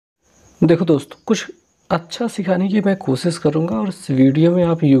देखो दोस्तों, कुछ अच्छा सिखाने की मैं कोशिश करूंगा और इस वीडियो में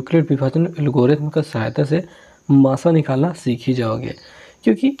आप यूक्लिड विभाजन एल्गोरिथम का सहायता से मासा निकालना सीख ही जाओगे।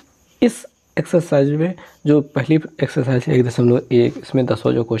 क्योंकि इस एक्सरसाइज में जो पहली एक्सरसाइज है 1.1, इसमें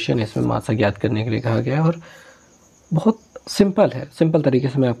 10वां जो क्वेश्चन है इसमें मासा ज्ञात करने के लिए कहा गया है और बहुत सिंपल है। सिंपल तरीके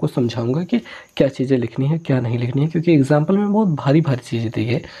से मैं आपको समझाऊंगा कि क्या चीज़ें लिखनी है क्या नहीं लिखनी है, क्योंकि एग्जाम्पल में बहुत भारी भारी चीज़ें दी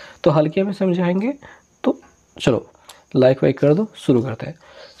है तो हल्के में समझाएंगे। तो चलो लाइक वाइक कर दो, शुरू करते हैं।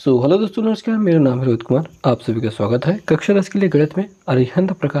 हेलो दोस्तों, नमस्कार। मेरा नाम है रोहित कुमार, आप सभी का स्वागत है कक्षा 10 के लिए गणित में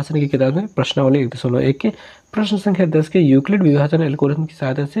अरिहंत प्रकाशन की किताब में प्रश्नावली 1.1 के प्रश्न संख्या 10 के यूक्लिड विभाजन एल्गोरिथम की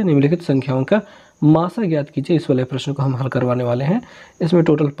सहायता से निम्नलिखित संख्याओं का मासा ज्ञात कीजिए। इस वाले प्रश्न को हम हल करवाने वाले हैं। इसमें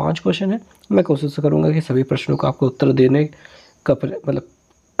टोटल 5 क्वेश्चन है। मैं कोशिश करूंगा कि सभी प्रश्नों का आपको उत्तर देने का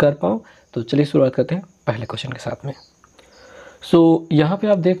कर पाऊँ। तो चलिए शुरुआत करते हैं पहले क्वेश्चन के साथ में। यहाँ पे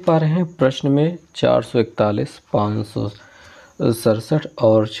आप देख पा रहे हैं प्रश्न में 441, 567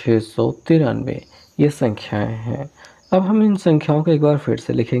 और 693 ये संख्याएं हैं। अब हम इन संख्याओं को एक बार फिर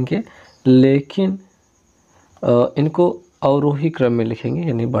से लिखेंगे, लेकिन इनको अवरोही क्रम में लिखेंगे,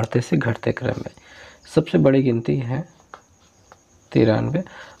 यानी बढ़ते से घटते क्रम में। सबसे बड़ी गिनती है 93।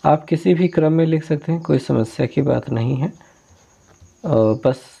 आप किसी भी क्रम में लिख सकते हैं, कोई समस्या की बात नहीं है,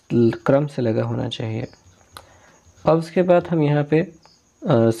 बस क्रम से लगा होना चाहिए। अब उसके बाद हम यहाँ पे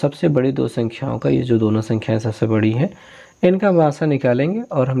सबसे बड़ी दो संख्याओं का, ये जो दोनों संख्याएं सबसे बड़ी हैं, इनका मासा निकालेंगे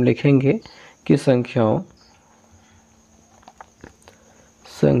और हम लिखेंगे कि संख्याओं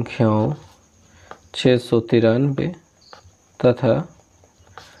 693 तथा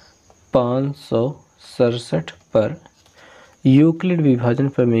 567 पर यूक्लिड विभाजन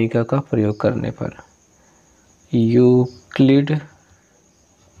प्रमेयिका का प्रयोग करने पर, यूक्लिड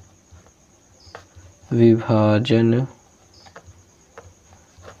विभाजन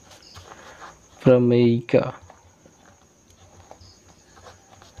प्रमेयिका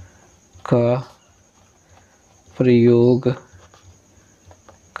का प्रयोग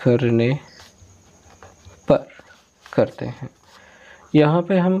करने पर करते हैं। यहाँ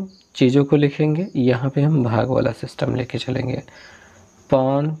पे हम चीज़ों को लिखेंगे, यहाँ पे हम भाग वाला सिस्टम लेके चलेंगे।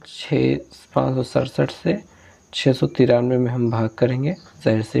 567 से 693 में हम भाग करेंगे,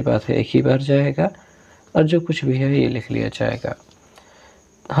 जाहिर सी बात है एक ही बार जाएगा और जो कुछ भी है ये लिख लिया जाएगा।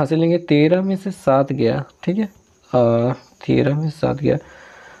 हासिल लेंगे 13 में से 7 गया, ठीक है। 13 में से 7 गया,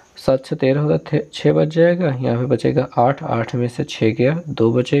 7 से 13 होगा, 6 बच जाएगा। यहाँ पे बचेगा 8, 8 में से 6 गया,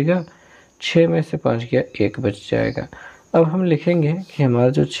 2 बचेगा। 6 में से 5 गया, 1 बच जाएगा। अब हम लिखेंगे कि हमारा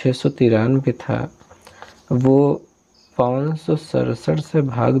जो 693 था वो 567 से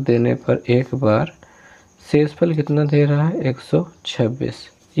भाग देने पर एक बार शेषफल कितना दे रहा है, 126।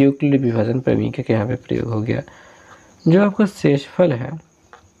 यूक्लिड विभाजन प्रमेयिका के यहाँ पे प्रयोग हो गया। जो आपका शेषफल है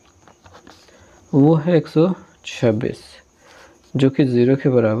वो है 126, जो कि 0 के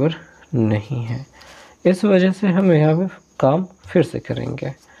बराबर नहीं है। इस वजह से हम यहाँ पे काम फिर से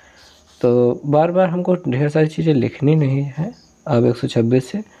करेंगे। तो बार बार हमको ढेर सारी चीज़ें लिखनी नहीं है। अब 126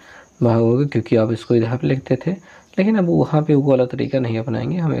 से भागोगे, क्योंकि आप इसको इधर पे लिखते थे, लेकिन अब वहाँ पे वो वाला तरीका नहीं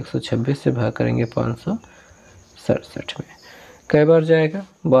अपनाएंगे। हम 126 से भाग करेंगे 567 में। कई बार जाएगा,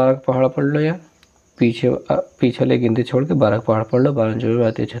 12 का पहाड़ा पढ़ लो यार, पीछे वाले गिनती छोड़ के 12 का पहाड़ पढ़ लो। 12 जो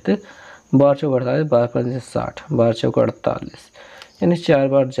बात है 36, 12 चौक 48, 12 पंजे 60, 12 चौक 48, यानी 4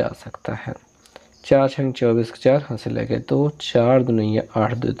 बार जा सकता है। 4 छंग 24 4 हासिल लगे 2, 4 दुनिया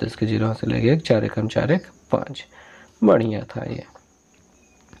 8, 2 10 के 0 हासिल लगे 1, 4 एकम 4 1 5। बढ़िया था ये।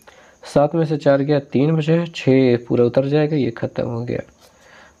 7 में से 4 गया, 3 बचे, 6 पूरा उतर जाएगा, ये खत्म हो गया।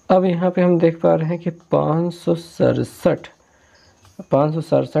 अब यहाँ पे हम देख पा रहे हैं कि 567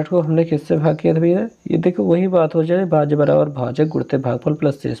 को हमने किससे भाग किया था भैया? ये देखो वही बात हो जाए, भाज्य बराबर भाजक गुणित भागफल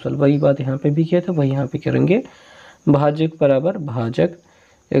प्लस शेषफल। वही बात यहाँ पे भी किया था, वही यहाँ पे करेंगे। भाजक बराबर भाजक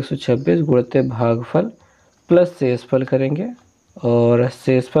 126 गुणित भागफल प्लस शेषफल करेंगे, और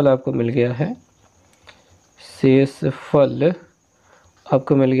शेषफल आपको मिल गया है, शेषफल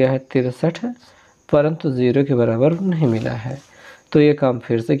आपको मिल गया है 63, परंतु 0 के बराबर नहीं मिला है। तो ये काम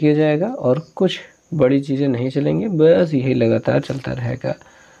फिर से किया जाएगा और कुछ बड़ी चीज़ें नहीं चलेंगी, बस यही लगातार चलता रहेगा।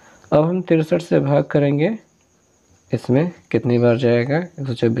 अब हम 63 से भाग करेंगे, इसमें कितनी बार जाएगा,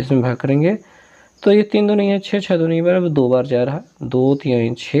 126 में भाग करेंगे तो ये 3 दूनी है 6, 6 दूनी बार, अब 2 बार जा रहा, 2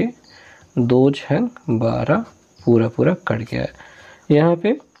 3 6, 2 छंग 12, पूरा पूरा कट गया। यहाँ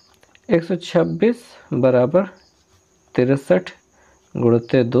पे 126 बराबर 63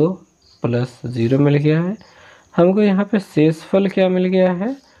 गुणित 2 प्लस 0 मिल गया है। हमको यहाँ पे शेषफल क्या मिल गया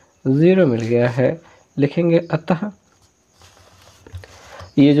है, 0 मिल गया है। लिखेंगे अतः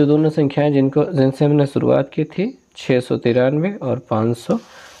ये जो दोनों संख्याएं जिनसे हमने शुरुआत की थी, 693 और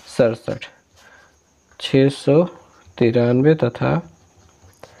 567, 693 तथा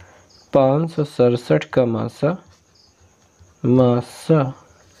 567 का मासा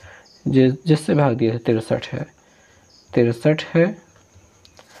जिससे भाग दिया है 63 है, 63 है।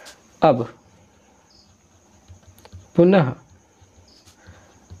 अब पुनः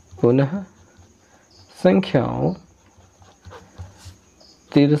संख्याओं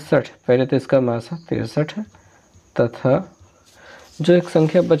 63, पहले तो इसका मासा 63 है, तथा जो एक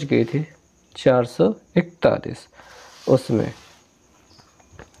संख्या बच गई थी 441, उसमें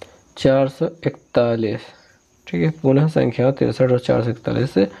 441, ठीक है। पुनः संख्या 63 और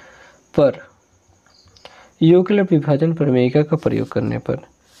 441 पर यूक्लिड विभाजन प्रमेयिका का प्रयोग करने पर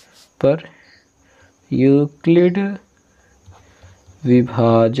यूक्लिड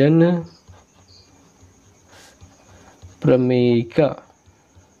विभाजन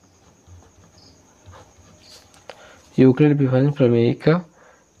प्रमेयिका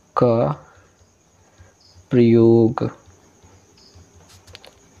का प्रयोग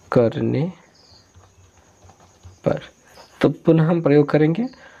करने पर, तो पुनः हम प्रयोग करेंगे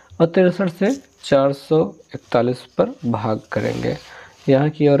और 63 से 441 पर भाग करेंगे। यहाँ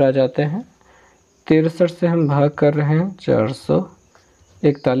की ओर आ जाते हैं। 63 से हम भाग कर रहे हैं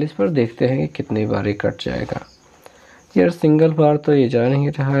 441 पर, देखते हैं कि कितनी बार ये कट जाएगा। यार सिंगल बार तो ये जा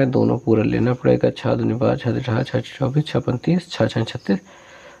नहीं रहा है, दोनों पूरा लेना पड़ेगा। 6 दूनी 12, 6 18, 6 24, 6 35, 6 6 36,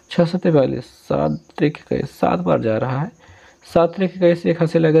 6 7 42, 7 3 21, 7 बार जा रहा है। 7 3 21 एक हाथ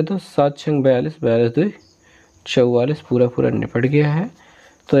से लगे तो 7 6 42, 42 2 44, पूरा निपट गया है।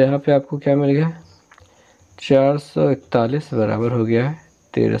 तो यहाँ पे आपको क्या मिल गया, 441 बराबर हो गया है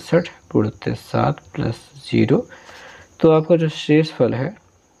 63 गुणित 7 प्लस 0। तो आपका जो शेष फल है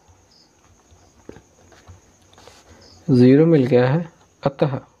 0 मिल गया है।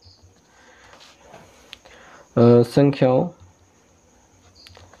 अतः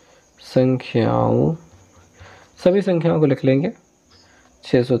सभी संख्याओं को लिख लेंगे।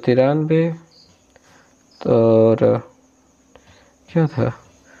 693 और क्या था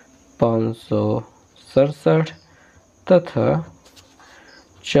 567 तथा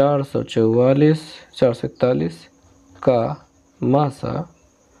 441 का मासा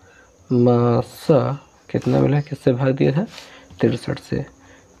कितना मिला, किससे भाग दिया था 63 से,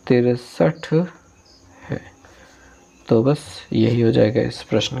 63 है। तो बस यही हो जाएगा इस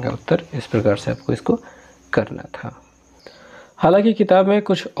प्रश्न का उत्तर। इस प्रकार से आपको इसको करना था। हालांकि किताब में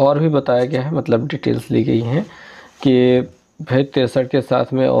कुछ और भी बताया गया है, मतलब डिटेल्स ली गई हैं कि भाई 63 के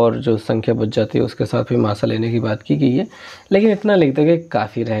साथ में और जो संख्या बच जाती है उसके साथ भी मासा लेने की बात की गई है, लेकिन इतना लिख दो कि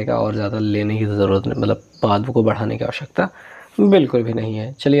काफ़ी रहेगा और ज़्यादा लेने की ज़रूरत नहीं, मतलब बाद को बढ़ाने की आवश्यकता बिल्कुल भी नहीं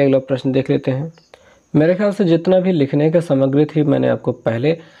है। चलिए अगला प्रश्न देख लेते हैं। मेरे ख्याल से जितना भी लिखने का सामग्री थी मैंने आपको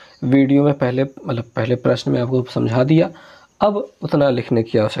पहले वीडियो में पहले प्रश्न में आपको समझा दिया। अब उतना लिखने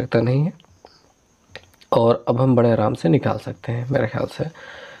की आवश्यकता नहीं है और अब हम बड़े आराम से निकाल सकते हैं। मेरे ख्याल से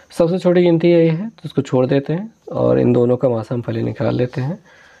सबसे छोटी गिनती यही है, तो उसको छोड़ देते हैं और इन दोनों का मासा हम पहले निकाल लेते हैं।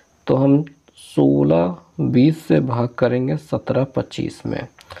 तो हम 16 20 से भाग करेंगे 17 25 में,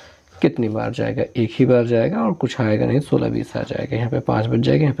 कितनी बार जाएगा, एक ही बार जाएगा और कुछ आएगा नहीं, 16 20 आ जाएगा। यहाँ पे 5 बच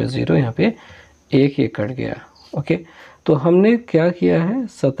जाएगा, यहाँ पे 0, यहाँ पे 1 ये कट गया। ओके, तो हमने क्या किया है,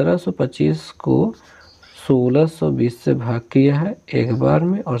 1725 को 1620 से भाग किया है एक बार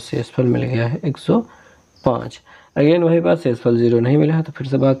में और शेषफल मिल गया है 105। अगेन वही बात, शेषफल 0 नहीं मिला है तो फिर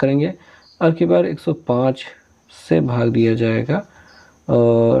से भाग करेंगे। अब की बार 105 से भाग दिया जाएगा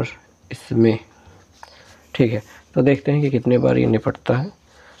और इसमें, ठीक है। तो देखते हैं कि कितने बार ये निपटता है।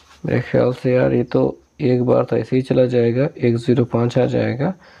 मेरे ख्याल से यार ये तो एक बार तो ऐसे ही चला जाएगा, 105 आ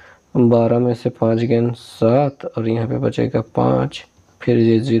जाएगा। 12 में से 5 गेन 7 और यहाँ पे बचेगा 5, फिर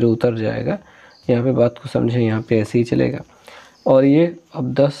ये 0 उतर जाएगा। यहाँ पे बात को समझें, यहाँ पे ऐसे ही चलेगा। और ये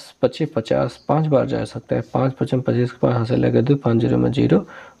अब 10 25 50 5 बार जा सकता है। 5 55 25 5 हाथ से लगे 2, 5 0 में 0,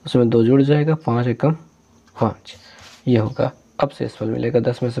 उसमें 2 जुड़ जाएगा, 5 एकम 5, ये होगा। अब शेषफल मिलेगा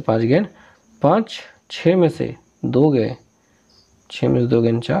 10 में से 5 गेन 5, 6 में से 2 गए, 6 में से 2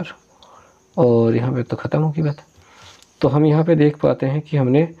 गेन 4 और यहाँ पे तो ख़त्म होगी बात। तो हम यहाँ पे देख पाते हैं कि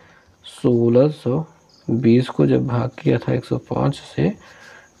हमने 1620 को जब भाग किया था 105 से,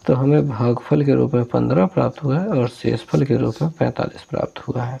 तो हमें भागफल के रूप में 15 प्राप्त हुआ है और शेषफल के रूप में 45 प्राप्त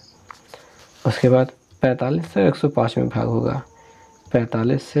हुआ है। उसके बाद 45 से 105 में भाग होगा,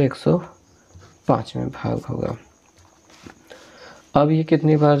 45 से 105 में भाग होगा। अब ये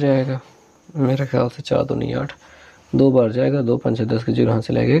कितनी बार जाएगा, मेरे ख्याल से 4 दूनी 8, 2 बार जाएगा। 2 5 10 के 0 हाथ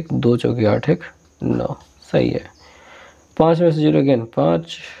से लगेगा, 2 चौके 8 1 9, सही है। 5 में से 0 गेन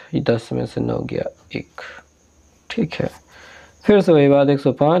 5, 10 में से 9 गया 1, ठीक है। फिर से वही बात,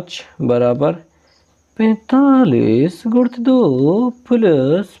 105 बराबर 45 गुणित 2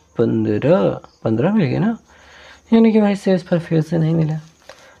 प्लस 15 मिल गया ना, यानी कि भाई शेषफल फिर से नहीं मिला।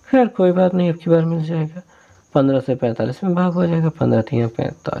 खैर कोई बात नहीं, अब की बार मिल जाएगा। 15 से 45 में भाग हो जाएगा, 15 3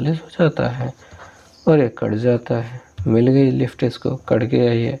 45 हो जाता है और ये कट जाता है। मिल गई लिफ्ट, इसको कट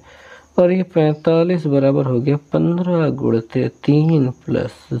गया ये, और ये 45 बराबर हो गया 15 गुणते 3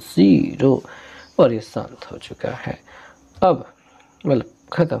 प्लस 0, और ये शांत हो चुका है। अब मतलब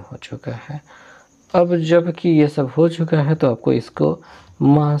ख़त्म हो चुका है। अब जबकि ये सब हो चुका है तो आपको इसको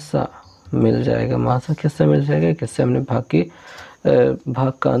मासा मिल जाएगा। मासा किससे मिल जाएगा? किससे हमने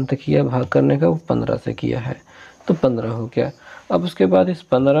भाग का अंत किया, भाग करने का, वो 15 से किया है, तो 15 हो गया। अब उसके बाद इस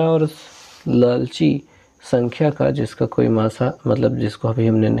 15 और इस लालची संख्या का, जिसका कोई मासा मतलब जिसको अभी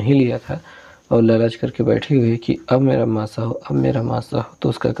हमने नहीं लिया था और लालच करके बैठी हुई है कि अब मेरा मासा हो, अब मेरा मासा हो, तो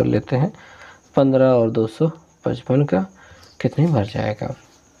उसका कर लेते हैं 15 और 255 का कितनी बार जाएगा?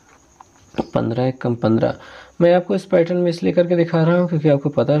 15 एक कम 15। मैं आपको इस पैटर्न में इसलिए करके दिखा रहा हूँ क्योंकि आपको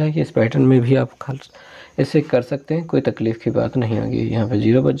पता है कि इस पैटर्न में भी आप ऐसे कर सकते हैं, कोई तकलीफ़ की बात नहीं होगी। यहाँ पे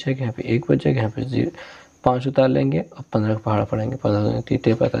 0 बच जाएगा, यहाँ पे 1 बच जाएगा, यहाँ पे 5 उतार लेंगे और 15 का पहाड़ पड़ेंगे। 15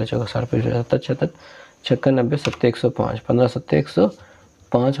 3 45 चौका 60 75 76 56 90 70 105, 15 70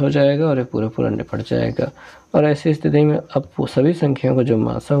 105 हो जाएगा और ये पूरा निपट जाएगा। और ऐसी स्थिति में अब वो सभी संख्याओं का जो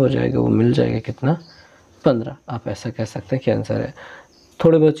मासा हो जाएगा वो मिल जाएगा कितना? 15। आप ऐसा कह सकते हैं कि आंसर है।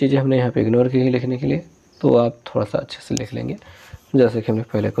 थोड़ी बहुत चीज़ें हमने यहाँ पे इग्नोर की लिखने के लिए, तो आप थोड़ा सा अच्छे से लिख लेंगे जैसे कि हमने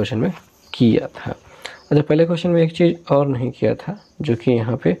पहले क्वेश्चन में किया था। अच्छा, पहले क्वेश्चन में एक चीज़ और नहीं किया था जो कि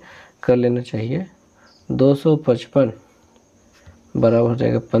यहाँ पे कर लेना चाहिए। 255 बराबर हो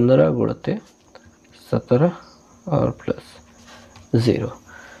जाएगा 15 गुणते 17 और प्लस 0।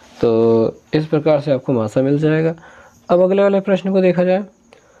 तो इस प्रकार से आपको मासा मिल जाएगा। अब अगले वाले प्रश्न को देखा जाए,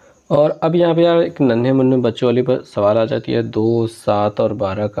 और अब यहाँ पे यार एक नन्हे मुन्ने बच्चों वाली पर सवाल आ जाती है 2, 7 और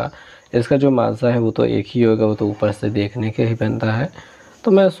 12 का। इसका जो मासा है वो तो एक ही होगा, वो तो ऊपर से देखने के ही बनता है।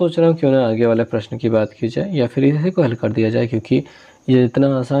 तो मैं सोच रहा हूँ क्यों ना आगे वाले प्रश्न की बात की जाए या फिर इसी को हल कर दिया जाए, क्योंकि ये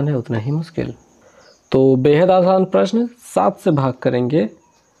जितना आसान है उतना ही मुश्किल। तो बेहद आसान प्रश्न, 7 से भाग करेंगे,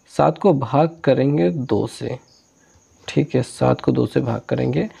 7 को भाग करेंगे 2 से। ठीक है, 7 को 2 से भाग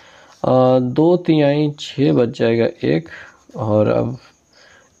करेंगे, 2 तिहाई 6 बच जाएगा 1, और अब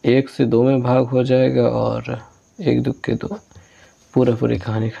 1 से 2 में भाग हो जाएगा और 1 दुक्के 2, पूरी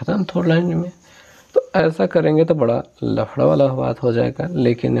कहानी ख़त्म थोड़ी लाइन में। तो ऐसा करेंगे तो बड़ा लफड़ा वाला बात हो जाएगा,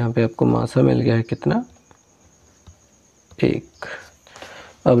 लेकिन यहाँ पे आपको मासा मिल गया है कितना? 1।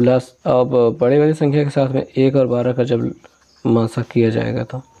 अब बड़े वाली संख्या के साथ में 1 और 12 का जब मासा किया जाएगा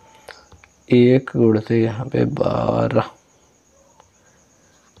तो 1 गुणते यहाँ पे 12,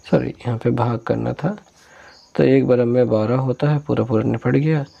 सॉरी यहाँ पे भाग करना था, तो 1 बराबर में 12 होता है, पूरा निपट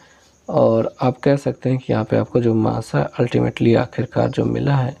गया। और आप कह सकते हैं कि यहाँ पे आपको जो मासा अल्टीमेटली आखिरकार जो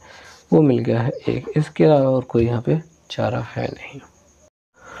मिला है वो मिल गया है 1। इसके अलावा और कोई यहाँ पे चारा है नहीं।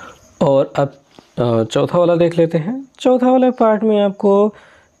 और अब चौथा वाला देख लेते हैं। चौथा वाला पार्ट में आपको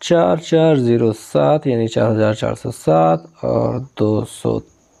 4407 यानी 4407 और 200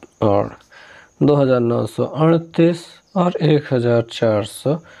 और 2938 और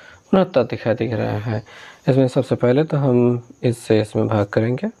 1469 दिख रहा है। इसमें सबसे पहले तो हम इसमें भाग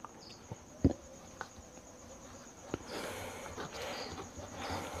करेंगे।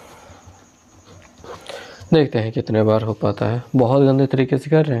 देखते हैं कितने बार हो पाता है। बहुत गंदे तरीके से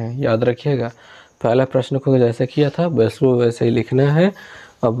कर रहे हैं, याद रखिएगा। पहला प्रश्न को जैसे किया था बस वो वैसे ही लिखना है।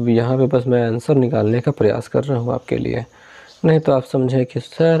 अब यहाँ पे बस मैं आंसर निकालने का प्रयास कर रहा हूँ आपके लिए, नहीं तो आप समझें कि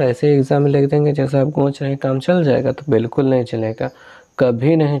सर ऐसे एग्ज़ाम में लिख देंगे जैसे आप सोच रहे हैं काम चल जाएगा, तो बिल्कुल नहीं चलेगा,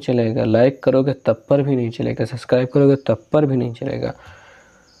 कभी नहीं चलेगा। लाइक करोगे तब पर भी नहीं चलेगा, सब्सक्राइब करोगे तब पर भी नहीं चलेगा।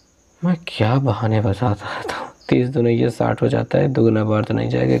 मैं क्या बहाने बताता था। 30 दूनी ये 60 हो जाता है, दुगुना बार तो नहीं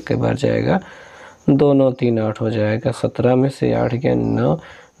जाएगा, एक बार जाएगा। 2 9 3 8 हो जाएगा। 17 में से 8 गया 9,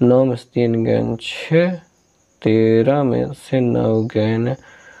 9 में से 3 गया 6, 13 में से 9 गया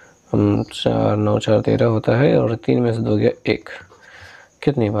 4, 9 4 13 होता है, और 3 में से 2 गया 1।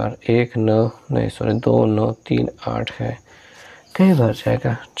 कितनी बार? 1 9 नहीं सॉरी 2 9 3 8 है, कई बार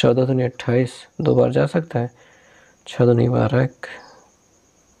जाएगा? 14 दूनी 28, 2 बार जा सकता है। 6 दूनी 12,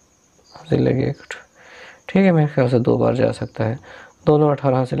 लगे 1, ठीक है, मेरे ख्याल से 2 बार जा सकता है। 2 9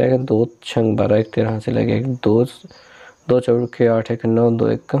 18 से लगेगा 2 6 12 1 13 से लगेगा 2 2 4 के 8 1 9 2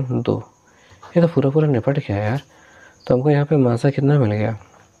 1 2। ये तो पूरा निपट गया यार। तो हमको यहाँ पे मासा कितना मिल गया?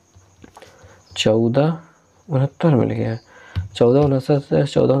 1469 मिल गया। 1469 से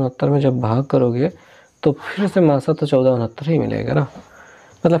 1469 में जब भाग करोगे तो फिर से मासा तो 1469 ही मिलेगा ना।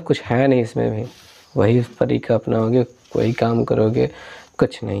 मतलब कुछ है नहीं इसमें भी, वही तरीका अपनाओगे, वही काम करोगे,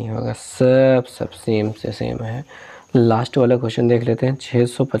 कुछ नहीं होगा। सब सेम से सेम है। लास्ट वाला क्वेश्चन देख लेते हैं।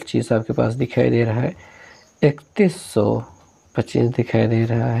 625 आपके पास दिखाई दे रहा है, 3125 दिखाई दे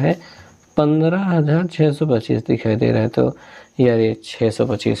रहा है, 15,625 दिखाई दे रहा है। तो यार ये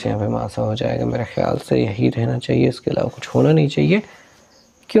 625 यहाँ पे मासा हो जाएगा, मेरे ख्याल से यही रहना चाहिए, इसके अलावा कुछ होना नहीं चाहिए,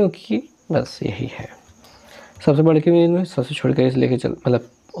 क्योंकि बस यही है। सबसे बड़े की में सबसे छोटे के से लेके चल, मतलब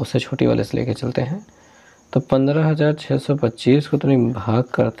उससे छोटी वाले से लेके चलते हैं। तो 15,625 को तो नहीं भाग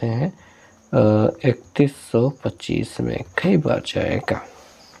करते हैं 3125 में, कई बार जाएगा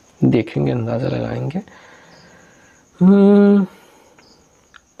देखेंगे, अंदाज़ा लगाएंगे।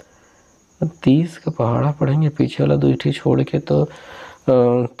 30 का पहाड़ा पढ़ेंगे पीछे वाला 2 ही छोड़ के, तो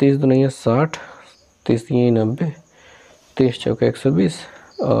 30 दुनिया 60, 30 90, 30 चौके 120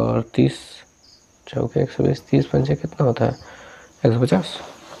 और 30 चौके 120, 30 पंचे कितना होता है 150।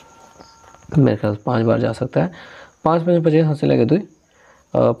 मेरे ख्याल से 5 बार जा सकता है। 5 पंचे 25 हाथ से लगे 2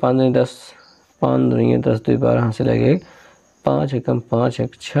 और 5 दुनिया 10, 5 दुनिया 10 2 12 हाथ से लगे 5 एकम 5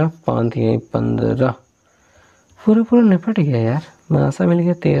 1 6, 5 3 15, पूरा निपट गया यार। मासा मिल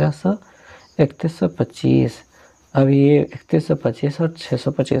गया 3125। अब ये 3125 और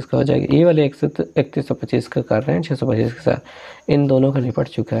 625 का हो जाएगा। ये वाले 3125 का कर रहे हैं 625 के साथ, इन दोनों का निपट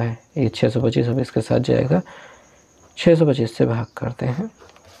चुका है। ये 625 अब इसके साथ जाएगा, 625 से भाग करते हैं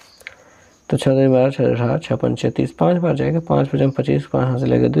तो 6 12 6 18 6 5 30, 5 बार जाएगा। 5 5 25, 5 हाथ से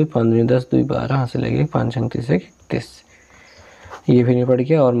लगे 2, 5 2 10 2 12 हाथ से लगे 5 6 30 31, ये भी निपट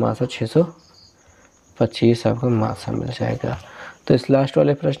गया और मासा 625 आपको मासा मिल जाएगा। तो इस लास्ट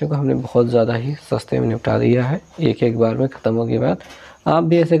वाले प्रश्न को हमने बहुत ज़्यादा ही सस्ते में निपटा दिया है, एक बार में ख़त्म होगी बात। आप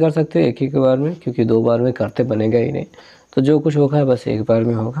भी ऐसे कर सकते हो एक बार में, क्योंकि 2 बार में करते बनेगा ही नहीं। तो जो कुछ होगा बस एक बार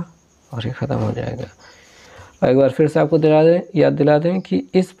में होगा और ये ख़त्म हो जाएगा। और एक बार फिर से आपको याद दिला दें कि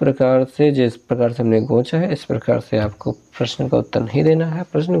इस प्रकार से, जिस प्रकार से हमने गोचा है, इस प्रकार से आपको प्रश्न का उत्तर नहीं देना है।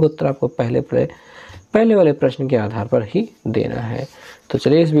 प्रश्न का उत्तर आपको पहले वाले प्रश्न के आधार पर ही देना है। तो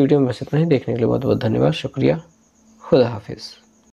चलिए इस वीडियो में बस इतना ही। देखने के लिए बहुत बहुत धन्यवाद, शुक्रिया, खुदा हाफिज़।